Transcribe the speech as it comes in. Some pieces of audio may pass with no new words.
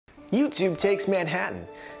YouTube takes Manhattan.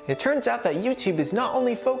 It turns out that YouTube is not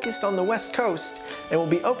only focused on the West Coast and will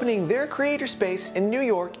be opening their creator space in New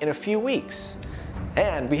York in a few weeks.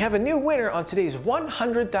 And we have a new winner on today's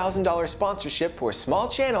 $100,000 sponsorship for small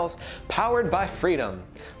channels powered by Freedom.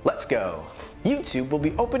 Let's go. YouTube will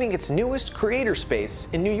be opening its newest creator space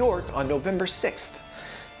in New York on November 6th.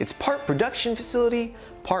 It's part production facility,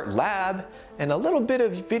 part lab, and a little bit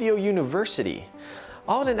of video university,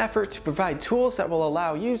 all in an effort to provide tools that will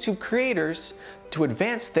allow YouTube creators to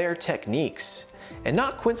advance their techniques. And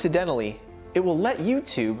not coincidentally, it will let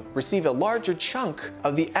YouTube receive a larger chunk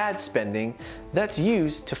of the ad spending that's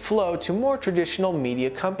used to flow to more traditional media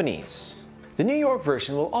companies. The New York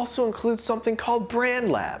version will also include something called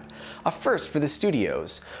Brand Lab, a first for the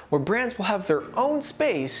studios, where brands will have their own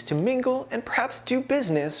space to mingle and perhaps do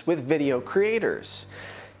business with video creators.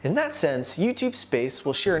 In that sense, YouTube Space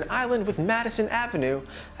will share an island with Madison Avenue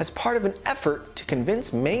as part of an effort to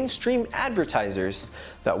convince mainstream advertisers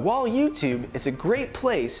that while YouTube is a great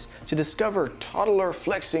place to discover toddler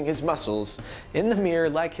flexing his muscles in the mirror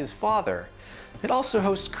like his father, it also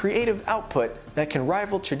hosts creative output that can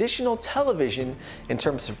rival traditional television in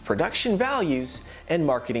terms of production values and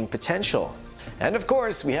marketing potential. And of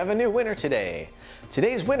course, we have a new winner today.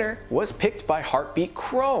 Today's winner was picked by Heartbeat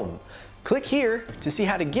Chrome. Click here to see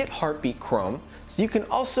how to get Heartbeat Chrome so you can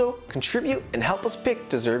also contribute and help us pick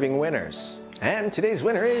deserving winners. And today's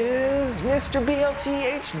winner is Mr.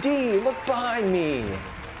 BLT HD. Look behind me.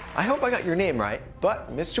 I hope I got your name right,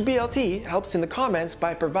 but Mr. BLT helps in the comments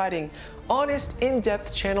by providing honest,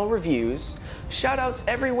 in-depth channel reviews, shoutouts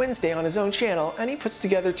every Wednesday on his own channel, and he puts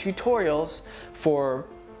together tutorials for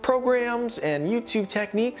programs and YouTube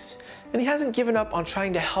techniques, and he hasn't given up on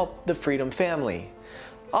trying to help the Freedom family.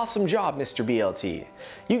 Awesome job, Mr. BLT.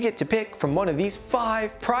 You get to pick from one of these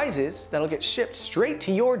 5 prizes that'll get shipped straight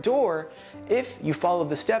to your door if you follow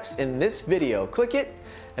the steps in this video. Click it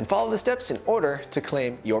and follow the steps in order to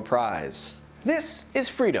claim your prize. This is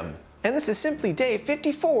Freedom, and this is simply day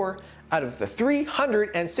 54 out of the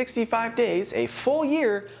 365 days, a full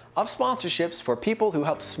year of sponsorships for people who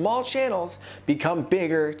help small channels become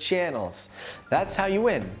bigger channels. That's how you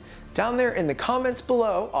win. Down there in the comments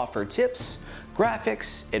below, offer tips,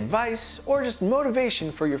 graphics, advice, or just motivation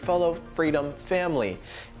for your fellow Freedom family.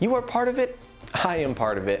 You are part of it, I am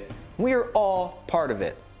part of it, we are all part of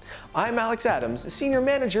it. I'm Alex Adams, Senior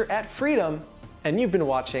Manager at Freedom, and you've been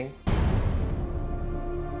watching.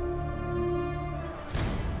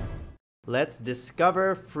 Let's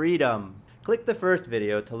discover freedom. Click the first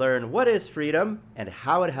video to learn what is freedom and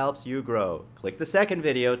how it helps you grow. Click the second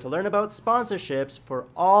video to learn about sponsorships for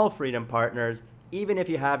all Freedom partners, even if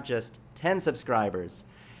you have just 10 subscribers.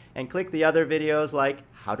 And click the other videos like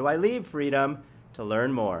How Do I Leave Freedom to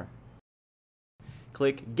learn more.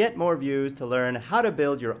 Click Get More Views to learn how to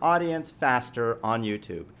build your audience faster on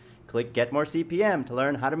YouTube. Click Get More CPM to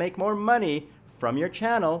learn how to make more money from your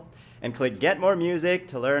channel. And click Get More Music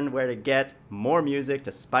to learn where to get more music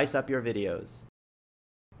to spice up your videos.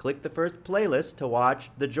 Click the first playlist to watch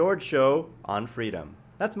The George Show on Freedom.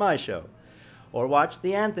 That's my show. Or watch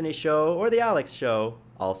The Anthony Show or The Alex Show,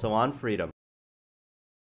 also on Freedom.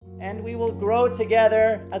 And we will grow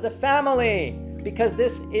together as a family, because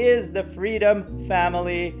this is the Freedom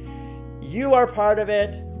family. You are part of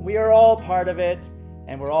it, we are all part of it,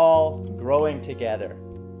 and we're all growing together.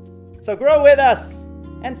 So grow with us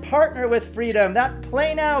and partner with Freedom. That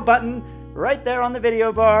Play Now button right there on the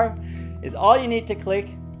video bar is all you need to click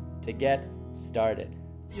to get started.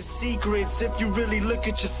 Your secrets, if you really look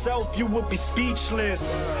at yourself, you would be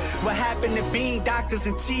speechless. What happened to being doctors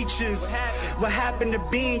and teachers? What happened to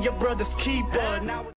being your brother's keeper? Now